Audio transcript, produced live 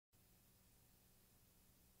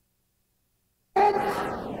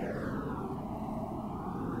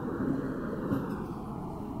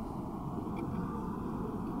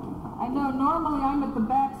know normally I'm at the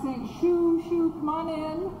back saying, shoo, shoo, come on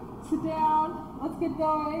in, sit down, let's get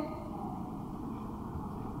going.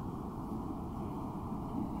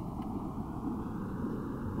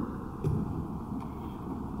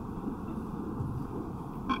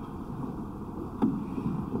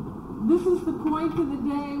 This is the point of the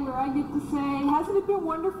day where I get to say, hasn't it been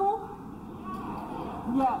wonderful?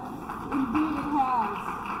 Yes, indeed it has.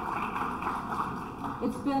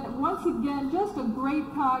 It's been, once again, just a great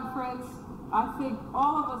conference. I think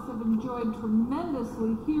all of us have enjoyed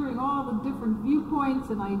tremendously hearing all the different viewpoints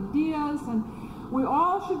and ideas, and we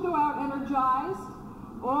all should go out energized,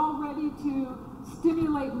 all ready to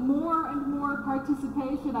stimulate more and more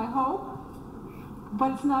participation, I hope.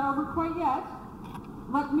 But it's not over quite yet.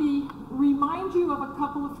 Let me remind you of a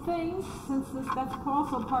couple of things, since that's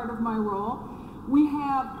also part of my role. We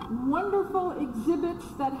have wonderful exhibits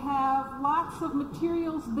that have lots of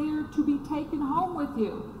materials there to be taken home with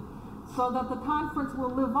you, so that the conference will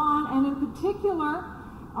live on. And in particular,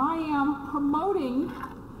 I am promoting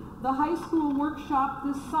the high school workshop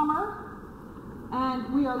this summer,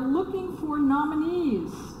 and we are looking for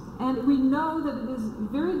nominees. And we know that it is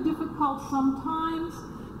very difficult sometimes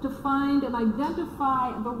to find and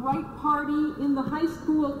identify the right party in the high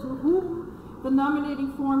school to whom the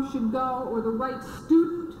nominating form should go, or the right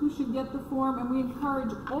student who should get the form. And we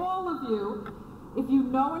encourage all of you, if you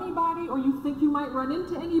know anybody or you think you might run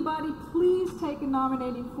into anybody, please take a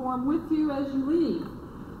nominating form with you as you leave.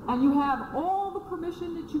 And you have all the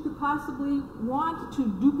permission that you could possibly want to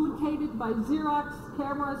duplicate it by Xerox,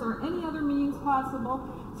 cameras, or any other means possible,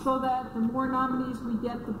 so that the more nominees we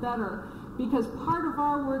get, the better. Because part of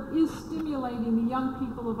our work is stimulating the young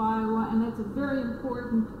people of Iowa, and that's a very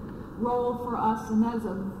important role for us, and has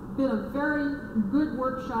been a very good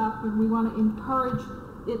workshop, and we want to encourage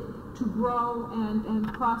it to grow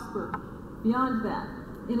and prosper beyond that.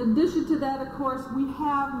 In addition to that, of course, we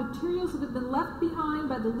have materials that have been left behind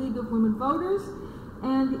by the League of Women Voters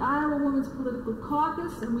and the Iowa Women's Political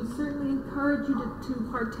Caucus, and we certainly encourage you to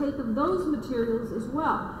partake of those materials as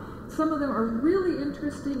well. Some of them are really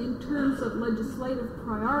interesting in terms of legislative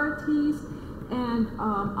priorities and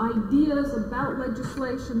ideas about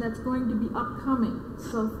legislation that's going to be upcoming.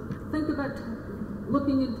 So think about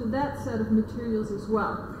looking into that set of materials as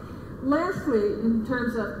well. Lastly, in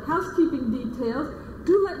terms of housekeeping details,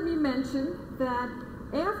 do let me mention that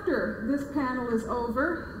after this panel is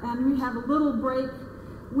over and we have a little break,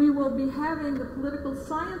 we will be having the political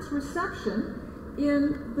science reception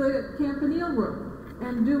in the Campanile room.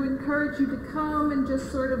 And do encourage you to come and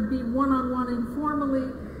just sort of be one-on-one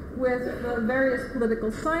informally with the various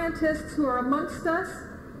political scientists who are amongst us,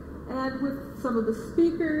 and with some of the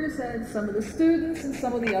speakers and some of the students and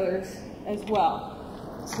some of the others as well.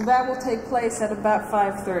 So that will take place at about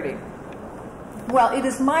 5:30. Well, it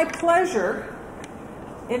is my pleasure,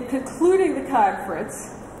 in concluding the conference,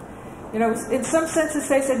 you know, in some senses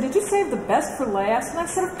they said, did you save the best for last? And I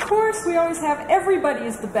said, of course, we always have. Everybody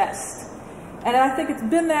is the best. And I think it's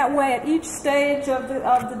been that way at each stage of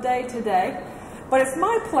the day today. But it's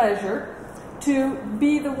my pleasure to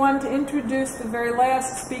be the one to introduce the very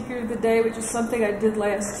last speaker of the day, which is something I did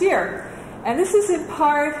last year. And this is in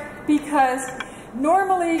part because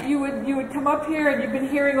normally you would come up here, and you've been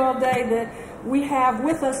hearing all day that we have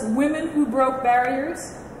with us women who broke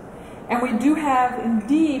barriers. And we do have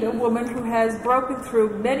indeed a woman who has broken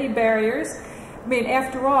through many barriers. I mean,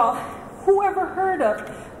 after all, who ever heard of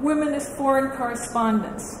women as foreign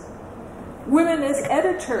correspondents? Women as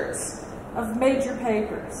editors of major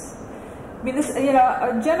papers? I mean, this, you know,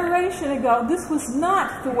 a generation ago, this was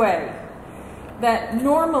not the way that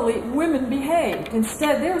normally women behaved.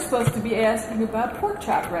 Instead, they were supposed to be asking about pork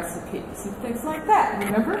chop recipes and things like that,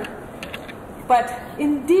 remember? But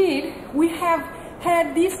indeed, we have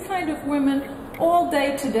had these kind of women all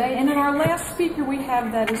day today, and in our last speaker we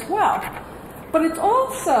have that as well. But it's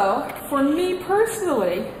also, for me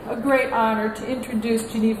personally, a great honor to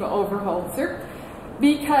introduce Geneva Overholzer,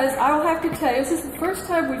 because I will have to tell you, this is the first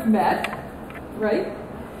time we've met, right?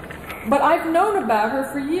 But I've known about her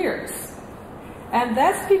for years. And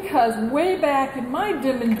that's because way back in my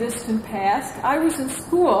dim and distant past, I was in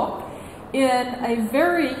school in a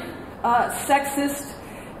very sexist,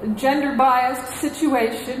 gender-biased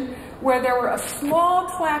situation where there were a small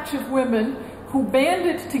clutch of women who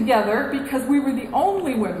banded together because we were the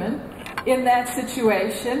only women in that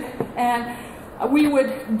situation, and we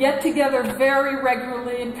would get together very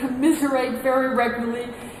regularly and commiserate very regularly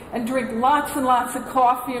and drink lots and lots of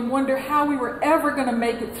coffee and wonder how we were ever going to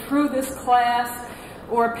make it through this class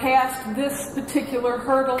or past this particular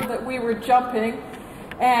hurdle that we were jumping,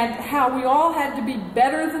 and how we all had to be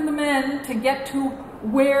better than the men to get to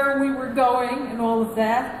where we were going and all of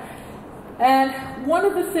that. And one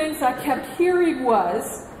of the things I kept hearing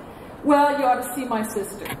was, well, you ought to see my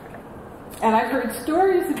sister. And I heard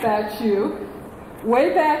stories about you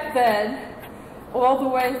way back then, all the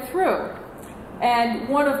way through. And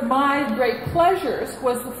one of my great pleasures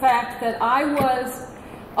was the fact that I was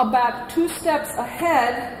about 2 steps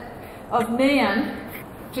ahead of Nan,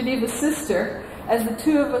 Geneva's sister, as the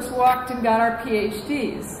two of us walked and got our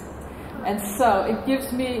PhDs. And so it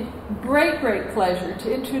gives me great, great pleasure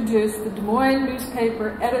to introduce the Des Moines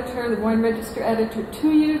newspaper editor, the Des Moines Register editor,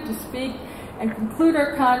 to you to speak and conclude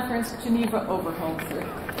our conference, Geneva Oberholzer.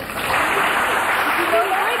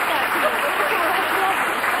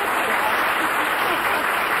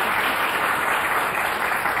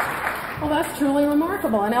 Well, that's truly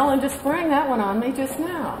remarkable, and Ellen just sprang that one on me just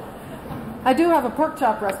now. I do have a pork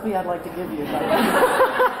chop recipe I'd like to give you.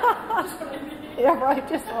 Yeah, right,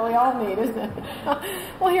 just what we all need, isn't it?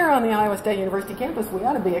 Well, here on the Iowa State University campus, we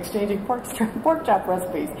ought to be exchanging pork chop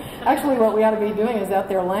recipes. Actually, what we ought to be doing is out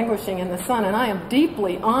there languishing in the sun, and I am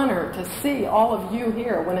deeply honored to see all of you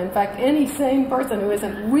here when, in fact, any sane person who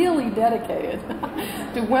isn't really dedicated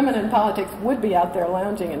to women in politics would be out there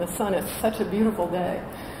lounging in the sun. It's such a beautiful day.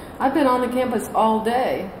 I've been on the campus all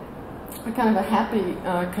day, a kind of a happy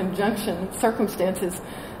conjunction circumstances.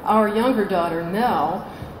 Our younger daughter,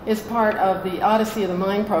 Nell, is part of the Odyssey of the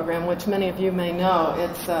Mind program, which many of you may know.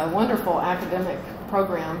 It's a wonderful academic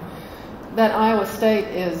program that Iowa State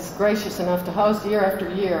is gracious enough to host year after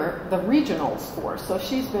year the regionals for. So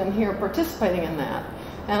she's been here participating in that.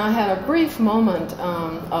 And I had a brief moment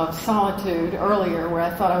of solitude earlier where I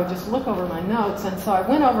thought I would just look over my notes. And so I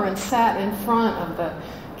went over and sat in front of the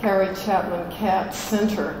Carrie Chapman Cat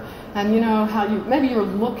Center. And you know how maybe you're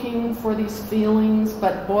looking for these feelings,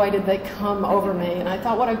 but boy, did they come over me. And I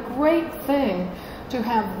thought, what a great thing to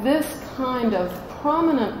have this kind of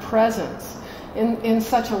prominent presence in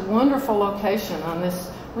such a wonderful location on this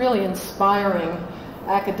really inspiring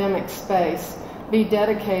academic space be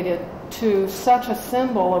dedicated to such a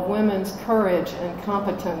symbol of women's courage and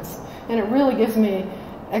competence. And it really gives me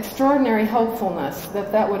extraordinary hopefulness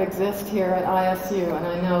that that would exist here at ISU, and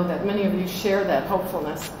I know that many of you share that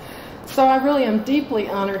hopefulness. So I really am deeply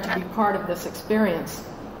honored to be part of this experience.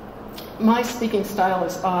 My speaking style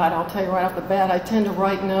is odd, I'll tell you right off the bat. I tend to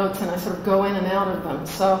write notes and I sort of go in and out of them.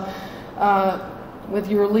 So with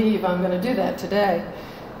your leave, I'm going to do that today.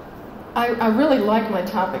 I really like my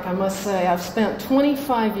topic, I must say. I've spent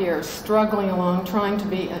 25 years struggling along trying to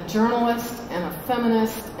be a journalist and a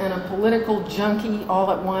feminist and a political junkie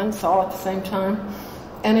all at once, all at the same time.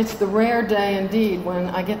 And it's the rare day indeed when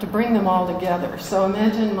I get to bring them all together. So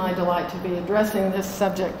imagine my delight to be addressing this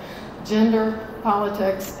subject, gender,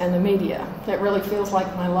 politics, and the media. It really feels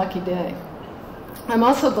like my lucky day. I'm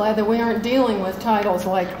also glad that we aren't dealing with titles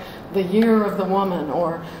like The Year of the Woman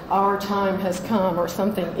or Our Time Has Come or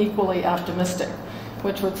something equally optimistic,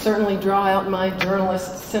 which would certainly draw out my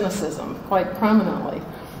journalist cynicism quite prominently,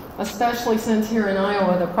 especially since here in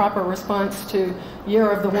Iowa the proper response to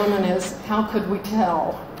Year of the Woman is, how could we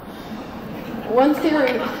tell? One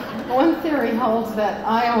theory holds that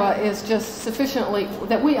Iowa is just sufficiently,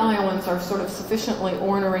 that we Iowans are sort of sufficiently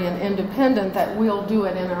ornery and independent that we'll do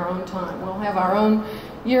it in our own time. We'll have our own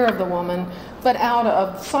Year of the Woman, but out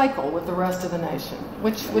of cycle with the rest of the nation,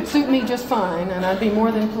 which would suit me just fine, and I'd be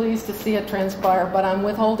more than pleased to see it transpire, but I'm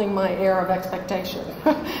withholding my air of expectation.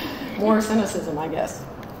 More cynicism, I guess.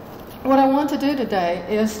 What I want to do today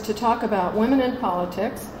is to talk about women in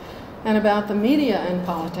politics, and about the media in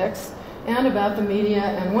politics, and about the media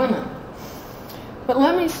and women. But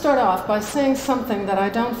let me start off by saying something that I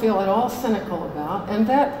don't feel at all cynical about, and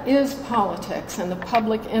that is politics and the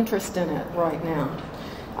public interest in it right now.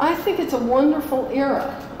 I think it's a wonderful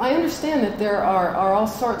era. I understand that there are all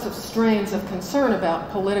sorts of strains of concern about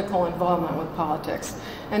political involvement with politics.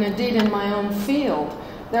 And indeed, in my own field,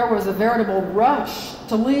 there was a veritable rush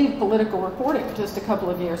to leave political reporting just a couple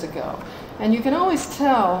of years ago. And you can always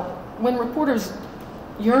tell when reporters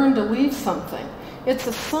yearn to leave something, it's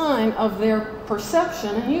a sign of their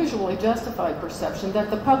perception, and usually justified perception,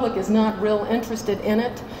 that the public is not real interested in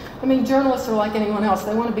it. I mean, journalists are like anyone else.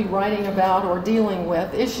 They want to be writing about or dealing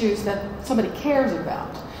with issues that somebody cares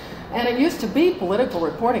about. And it used to be political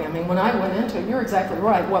reporting. I mean, when I went into it, you're exactly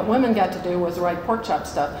right. What women got to do was write pork chop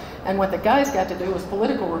stuff, and what the guys got to do was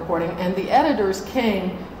political reporting. And the editors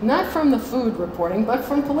came not from the food reporting, but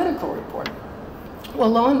from political reporting. Well,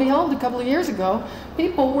 lo and behold, a couple of years ago,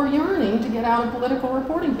 people were yearning to get out of political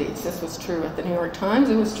reporting beats. This was true at the New York Times.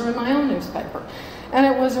 It was true in my own newspaper. And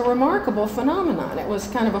it was a remarkable phenomenon. It was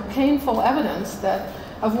kind of a painful evidence that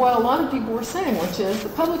of what a lot of people were saying, which is the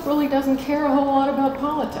public really doesn't care a whole lot about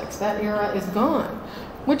politics. That era is gone,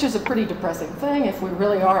 which is a pretty depressing thing if we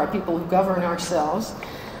really are a people who govern ourselves.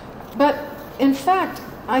 But in fact,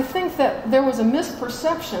 I think that there was a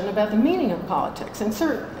misperception about the meaning of politics, and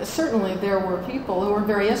certainly there were people who were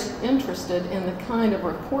very interested in the kind of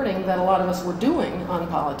reporting that a lot of us were doing on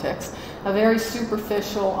politics, a very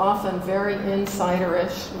superficial, often very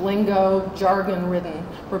insiderish, lingo, jargon-ridden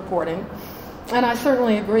reporting. And I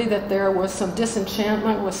certainly agree that there was some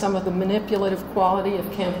disenchantment with some of the manipulative quality of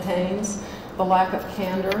campaigns, the lack of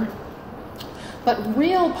candor. But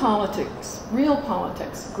real politics,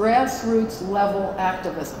 grassroots level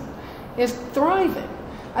activism is thriving.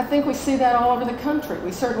 I think we see that all over the country.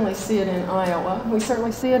 We certainly see it in Iowa. We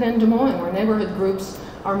certainly see it in Des Moines, where neighborhood groups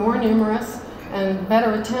are more numerous and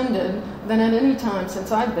better attended than at any time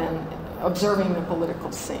since I've been observing the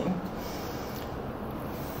political scene.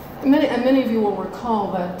 And many of you will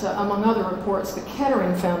recall that, among other reports, the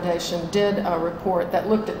Kettering Foundation did a report that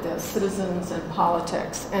looked at this, citizens and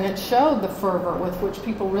politics, and it showed the fervor with which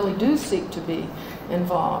people really do seek to be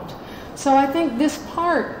involved. So I think this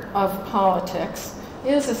part of politics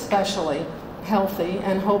is especially healthy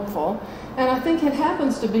and hopeful, and I think it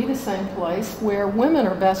happens to be the same place where women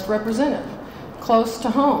are best represented, close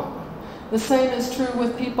to home. The same is true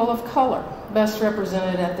with people of color, best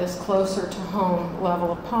represented at this closer to home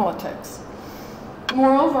level of politics.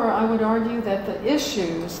 Moreover, I would argue that the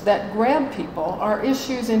issues that grab people are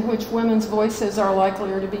issues in which women's voices are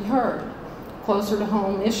likelier to be heard, closer to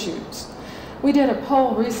home issues. We did a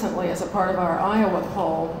poll recently as a part of our Iowa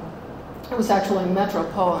poll. It was actually a metro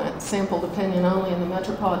poll, and it sampled opinion only in the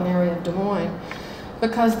metropolitan area of Des Moines,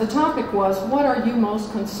 because the topic was, what are you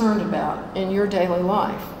most concerned about in your daily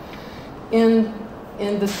life?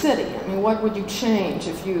 In the city, I mean, what would you change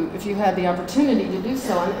if you had the opportunity to do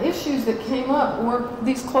so? And issues that came up were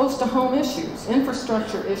these close to home issues,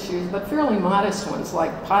 infrastructure issues, but fairly modest ones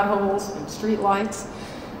like potholes and street lights,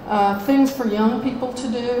 things for young people to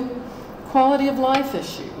do, quality of life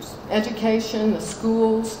issues, education, the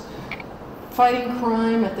schools, fighting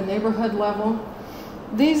crime at the neighborhood level.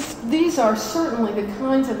 These are certainly the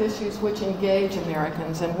kinds of issues which engage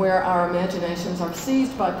Americans and where our imaginations are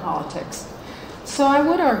seized by politics. So I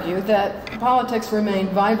would argue that politics remain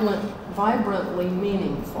vibrantly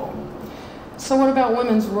meaningful. So what about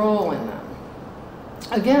women's role in them?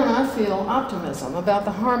 Again, I feel optimism about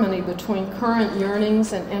the harmony between current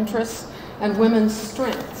yearnings and interests and women's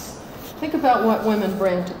strengths. Think about what women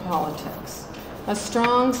bring to politics. A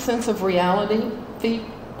strong sense of reality, feet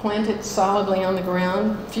planted solidly on the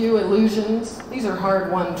ground, few illusions. These are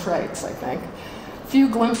hard-won traits, I think. Few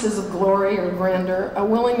glimpses of glory or grandeur, a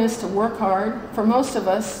willingness to work hard. For most of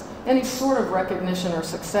us, any sort of recognition or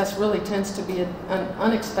success really tends to be an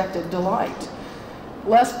unexpected delight.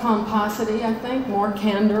 Less pomposity, I think, more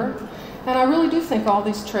candor. And I really do think all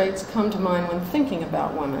these traits come to mind when thinking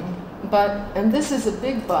about women. But, and this is a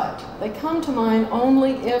big but, they come to mind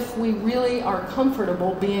only if we really are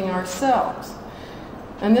comfortable being ourselves.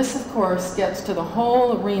 And this, of course, gets to the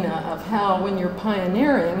whole arena of how, when you're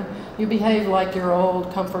pioneering, you behave like your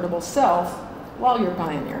old, comfortable self while you're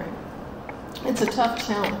pioneering. It's a tough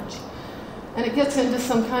challenge. And it gets into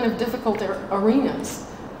some kind of difficult arenas.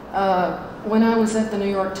 When I was at the New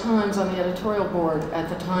York Times on the editorial board, at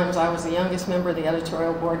the Times, I was the youngest member of the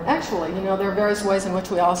editorial board. Actually, you know, there are various ways in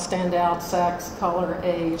which we all stand out, sex, color,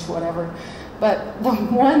 age, whatever. But the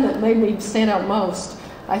one that made me stand out most,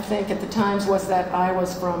 I think, at the Times was that I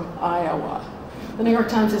was from Iowa. The New York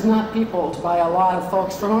Times is not peopled by a lot of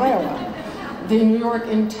folks from Iowa. The New York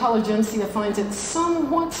intelligentsia finds it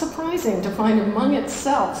somewhat surprising to find among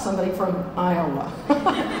itself somebody from Iowa,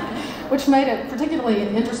 which made it particularly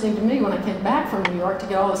interesting to me when I came back from New York to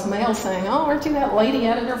get all this mail saying, oh, aren't you that lady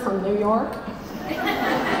editor from New York?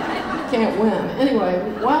 Can't win. Anyway,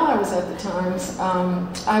 while I was at the Times,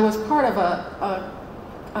 I was part of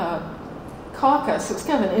a caucus. It was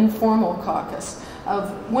kind of an informal caucus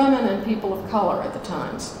of women and people of color at the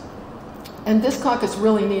Times. And this caucus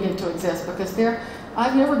really needed to exist because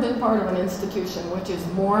I've never been part of an institution which is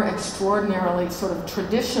more extraordinarily sort of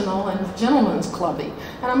traditional and gentleman's clubby.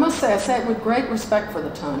 And I must say, I say it with great respect for the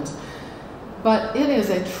Times, but it is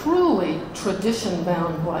a truly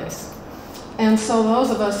tradition-bound place. And so those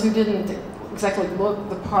of us who didn't exactly look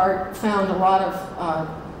the part found a lot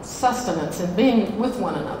of sustenance in being with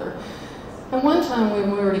one another. And one time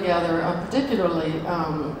when we were together, a particularly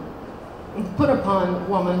put upon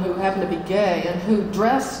woman who happened to be gay and who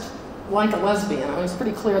dressed like a lesbian. I mean, it was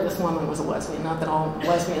pretty clear this woman was a lesbian, not that all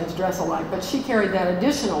lesbians dress alike, but she carried that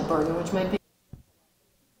additional burden, which made people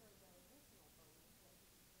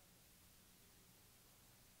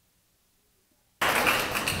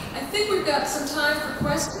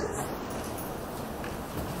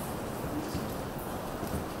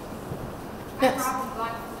Yes. Robin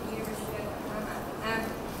Blunt from the University of Oklahoma.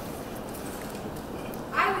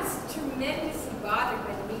 I was tremendously bothered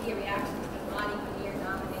by the media reaction to the Lonnie Lanier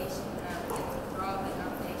nomination, the withdrawal of the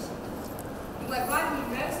nomination. And what bothered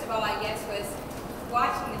me most of all, I guess, was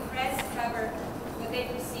watching the press cover what they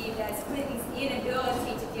perceived as Clinton's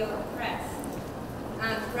inability to deal with the press,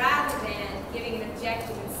 rather than giving an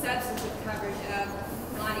objective and substantive coverage of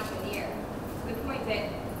Lonnie Lanier. To the point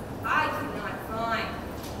that I could not find,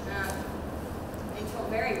 until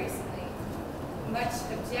very recently, much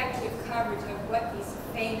objective coverage of what these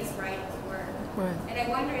famous writings were. Right. And I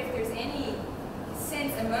wonder if there's any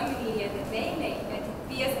sense among the media that they may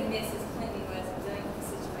be as amiss as Clinton was in dealing with the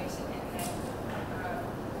situation, and that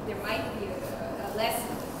there might be a lesson.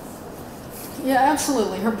 Yeah,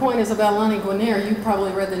 absolutely. Her point is about Lonnie Guinier. You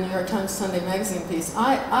probably read the New York Times Sunday Magazine piece.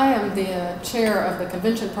 I am the chair of the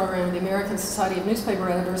convention program of the American Society of Newspaper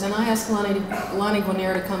Editors, and I asked Lonnie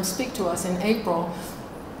Guinier to come speak to us in April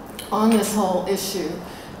on this whole issue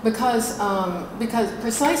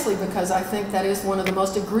precisely because I think that is one of the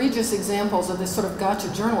most egregious examples of this sort of gotcha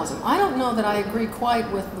journalism. I don't know that I agree quite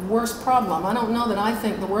with the worst problem. I don't know that I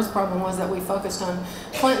think the worst problem was that we focused on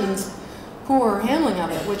Clinton's poor handling of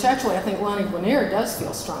it, which actually I think Lonnie Guinier does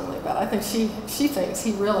feel strongly about. I think she thinks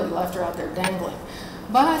he really left her out there dangling.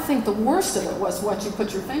 But I think the worst of it was what you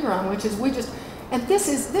put your finger on, which is and this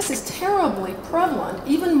is terribly prevalent,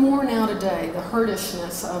 even more now today, the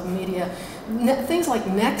herdishness of media. Things like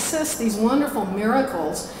Nexus, these wonderful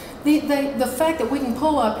miracles, the fact that we can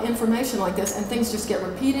pull up information like this and things just get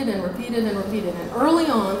repeated and repeated and repeated. And early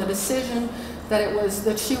on, the decision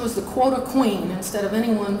that she was the quota queen instead of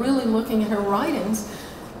anyone really looking at her writings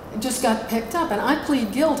just got picked up. And I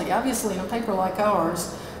plead guilty. Obviously, in a paper like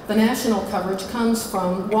ours, the national coverage comes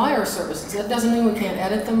from wire services. It doesn't mean we can't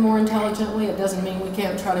edit them more intelligently. It doesn't mean we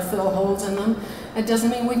can't try to fill holes in them. It doesn't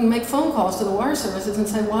mean we can make phone calls to the wire services and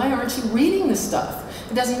say, why aren't you reading this stuff?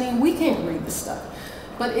 It doesn't mean we can't read the stuff.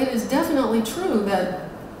 But it is definitely true that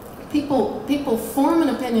people form an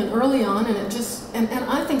opinion early on, and and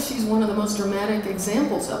I think she's one of the most dramatic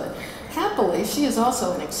examples of it. Happily, she is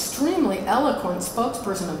also an extremely eloquent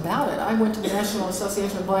spokesperson about it. I went to the National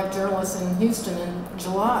Association of Black Journalists in Houston in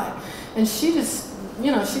July, and she just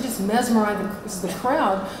mesmerized the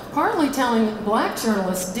crowd, partly telling black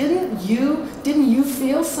journalists, didn't you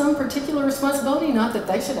feel some particular responsibility? Not that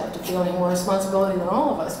they should have to feel any more responsibility than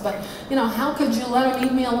all of us, but how could you let them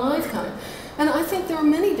eat me alive kind of. And I think there are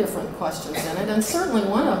many different questions in it, and certainly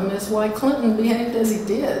one of them is why Clinton behaved as he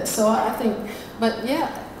did. So I think, but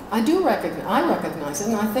yeah, I recognize it,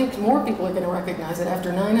 and I think more people are going to recognize it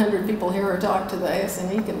after 900 people hear her talk to the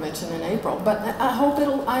ASME convention in April. But I hope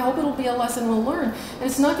it'll be a lesson we'll learn, and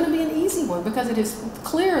it's not going to be an easy one because it is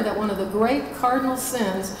clear that one of the great cardinal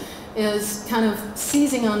sins is kind of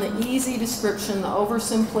seizing on the easy description, the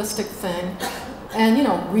oversimplistic thing, and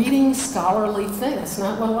reading scholarly things. It's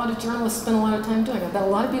not what a lot of journalists spend a lot of time doing. I bet a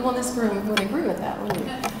lot of people in this room would agree with that, wouldn't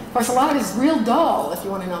you? Of course, a lot of it is real dull, if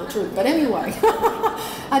you want to know the truth. But anyway,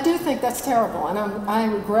 I do think that's terrible, and I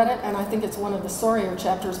regret it, and I think it's one of the sorrier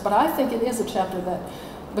chapters. But I think it is a chapter that,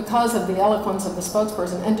 because of the eloquence of the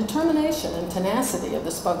spokesperson and determination and tenacity of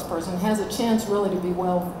the spokesperson, has a chance really to be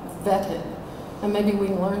well vetted, and maybe we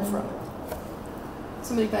can learn from it.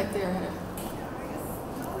 Somebody back there had a...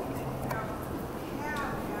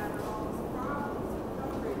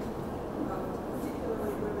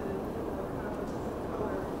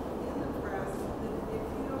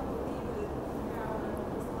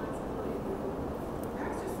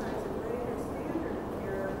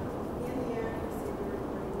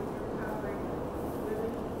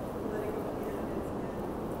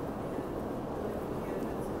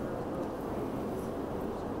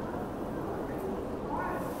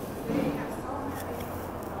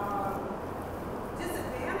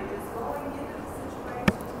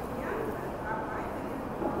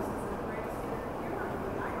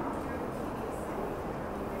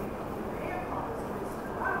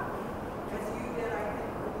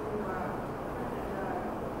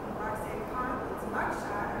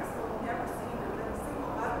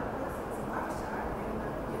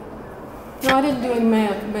 No, I didn't do any mea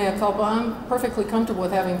culpa. I'm perfectly comfortable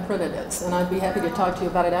with having printed it, and I'd be happy to talk to you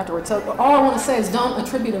about it afterwards. So all I want to say is don't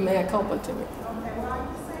attribute a mea culpa to me. Okay, well, I'm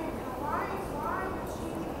just saying, why would she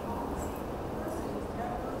be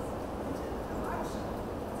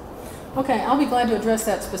the Okay, I'll be glad to address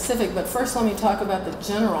that specific, but first let me talk about the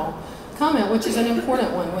general comment, which is an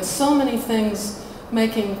important one. With so many things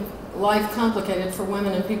making life complicated for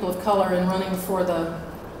women and people of color in running for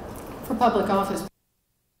public office,